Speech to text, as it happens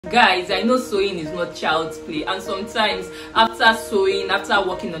Guys, I know sewing is not child's play, and sometimes after sewing, after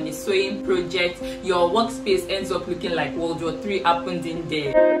working on a sewing project, your workspace ends up looking like World War III happened in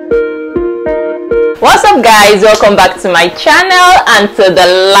there. What's up guys, welcome back to my channel and to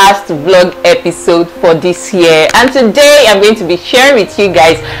the last vlog episode for this year. And today I'm going to be sharing with you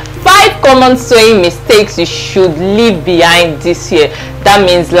guys 5 common sewing mistakes you should leave behind this year. That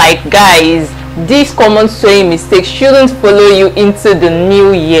means, like, guys, these common sewing mistakes shouldn't follow you into the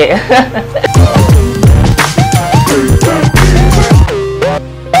new year.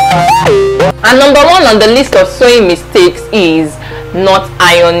 And number 1 on the list of sewing mistakes is not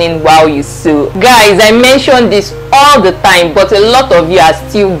ironing while you sew. Guys, I mention this all the time, but a lot of you are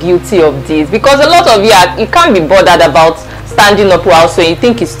still guilty of this because a lot of you can't be bothered about standing up while sewing. You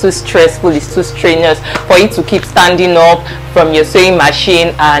think it's too stressful, it's too strenuous for you to keep standing up from your sewing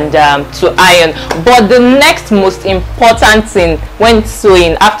machine and to iron. But the next most important thing when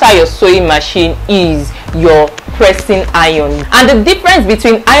sewing after your sewing machine is your pressing iron. And the difference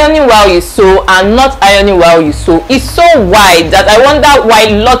between ironing while you sew and not ironing while you sew is so wide that I wonder why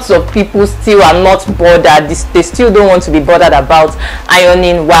lots of people still are not bothered. They still don't want to be bothered about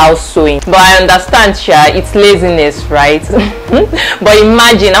ironing while sewing. But I understand, Sha, it's laziness, right? But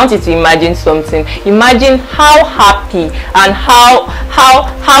imagine, I want you to imagine something. Imagine how happy and how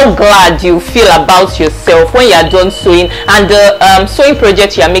glad you feel about yourself when you are done sewing and the sewing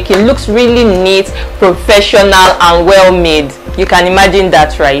project you are making looks really neat, professional and well made. You can imagine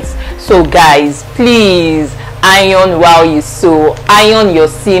that, right? So guys, please iron while you sew. Iron your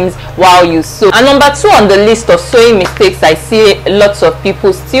seams while you sew. And number 2 on the list of sewing mistakes I see lots of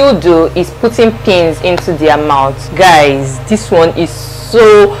people still do is putting pins into their mouth. Guys, this one is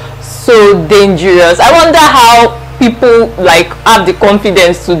so dangerous. I wonder how people have the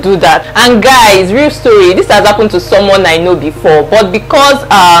confidence to do that. And guys, real story, this has happened to someone I know before, but because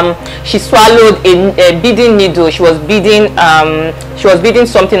she swallowed a beading needle, she was beading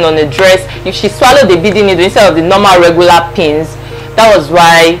something on a dress. If she swallowed the beading needle instead of the normal regular pins, that was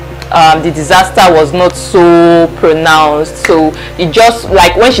why the disaster was not so pronounced. So it just,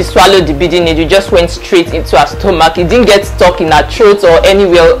 like, when she swallowed the beading needle, it just went straight into her stomach. It didn't get stuck in her throat or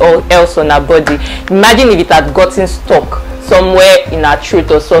anywhere else on her body. Imagine if it had gotten stuck somewhere in her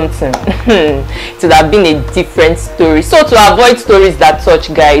throat or something. It would have been a different story. So to avoid stories that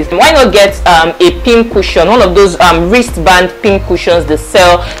such, guys, why not get a pin cushion, one of those wristband pin cushions they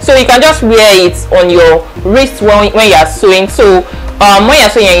sell, so you can just wear it on your wrist when you are sewing. So when you're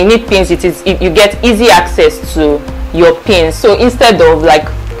sewing and you need pins, you get easy access to your pins. So instead of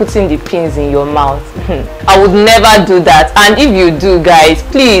putting the pins in your mouth, I would never do that. And if you do, guys,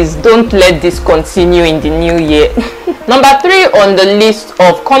 please don't let this continue in the new year. Number 3 on the list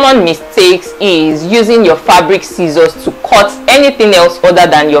of common mistakes is using your fabric scissors to cut anything else other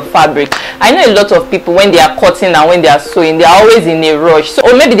than your fabric. I know a lot of people, when they are cutting and when they are sewing, they are always in a rush. So,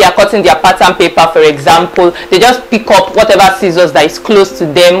 or maybe they are cutting their pattern paper, for example. They just pick up whatever scissors that is close to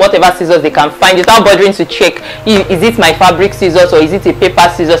them, whatever scissors they can find, without bothering to check, is it my fabric scissors or is it a paper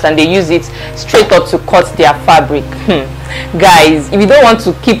scissors, and they use it straight up to cut their fabric. Guys, if you don't want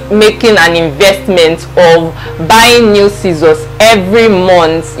to keep making an investment of buying new scissors every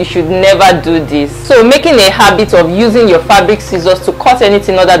month, you should never do this. So making a habit of using your fabric scissors to cut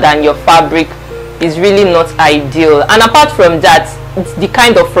anything other than your fabric is really not ideal. And apart from that, it's the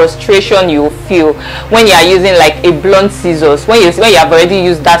kind of frustration you feel when you are using a blunt scissors, when you have already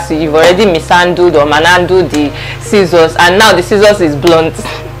used that, so you've already mishandled or manhandled the scissors, and now the scissors is blunt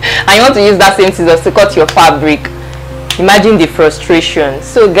and you want to use that same scissors to cut your fabric. Imagine the frustration.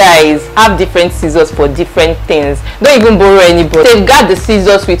 So guys, have different scissors for different things. Don't even borrow anybody. Safeguard the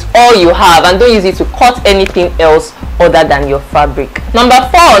scissors with all you have and don't use it to cut anything else other than your fabric. Number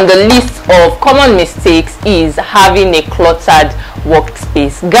 4 on the list of common mistakes is having a cluttered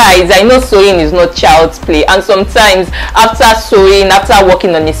workspace. Guys, I know sewing is not child's play, and sometimes after sewing, after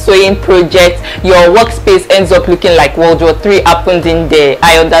working on a sewing project, your workspace ends up looking like World War III happened in there.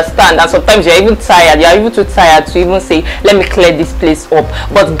 I understand, and sometimes you're even tired. You're even too tired to even say, let me clear this place up.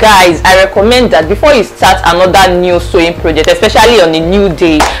 But guys, I recommend that before you start another new sewing project, especially on a new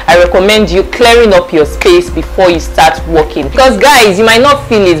day, I recommend you clearing up your space before you start working. Because guys, you might not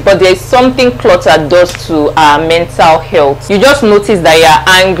feel it, but there is something clutter does to our mental health. You just notice that you're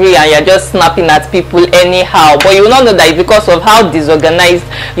angry and you're just snapping at people anyhow, but you will not know that it's because of how disorganized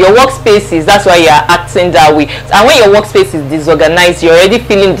your workspace is. That's why you're acting that way. And when your workspace is disorganized, you're already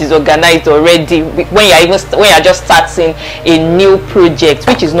feeling disorganized already when you're just starting a new project,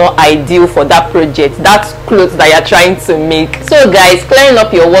 which is not ideal for that project, that clothes that you're trying to make. So guys, clearing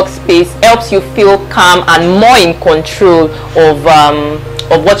up your workspace helps you feel calm and more in control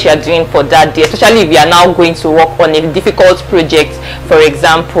of what you are doing for that day, especially if you are now going to work on a difficult project. For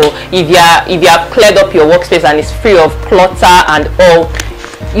example, if you have cleared up your workspace and it's free of clutter and all,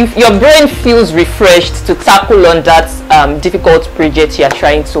 if your brain feels refreshed to tackle on that difficult project you are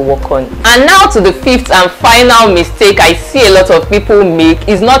trying to work on. And now to the fifth and final mistake I see a lot of people make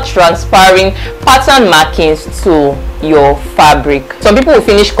is not transferring pattern markings to your fabric. Some people will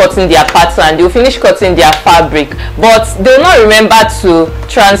finish cutting their pattern, they will finish cutting their fabric, but they will not remember to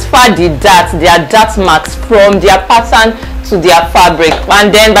transfer their dart marks from their pattern to their fabric.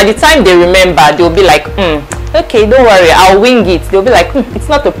 And then by the time they remember, they will be like, okay, don't worry, I'll wing it. They'll be like, it's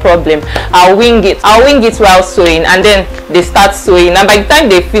not a problem, I'll wing it while sewing. And then they start sewing, and by the time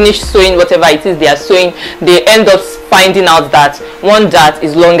they finish sewing whatever it is they are sewing, they end up finding out that one dart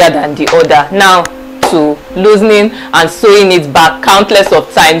is longer than the other. Now to loosening and sewing it back countless of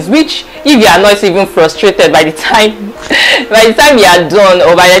times, which if you are not even frustrated by the time you are done,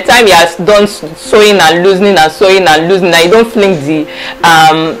 or by the time you are done sewing and loosening and sewing and loosening, and you don't fling the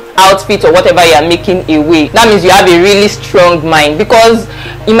outfit or whatever you are making away, that means you have a really strong mind. Because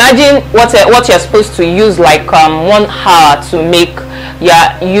imagine what you're supposed to use like 1 hour to make, you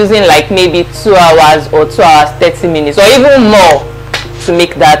are using like maybe 2 hours or 2 hours 30 minutes or even more to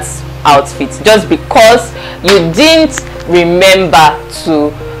make that outfit, just because you didn't remember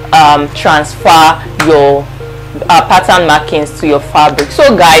to transfer your pattern markings to your fabric.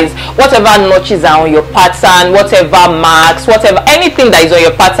 So guys, whatever notches are on your pattern, whatever marks, whatever, anything that is on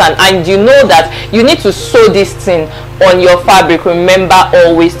your pattern, and you know that you need to sew this thing on your fabric, remember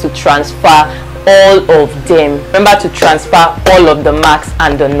always to transfer all of them. Remember to transfer all of the marks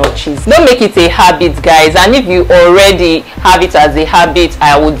and the notches. Don't make it a habit, guys. And if you already have it as a habit,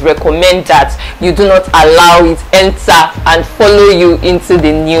 I would recommend that you do not allow it enter and follow you into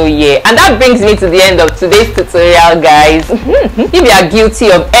the new year. And that brings me to the end of today's tutorial, guys. If you are guilty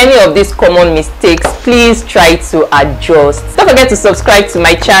of any of these common mistakes, please try to adjust. Don't forget to subscribe to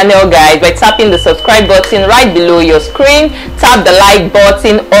my channel, guys, by tapping the subscribe button right below your screen. Tap the like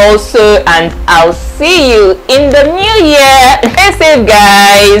button also, and I'll see you in the new year. Stay safe,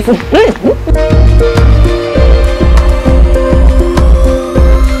 guys.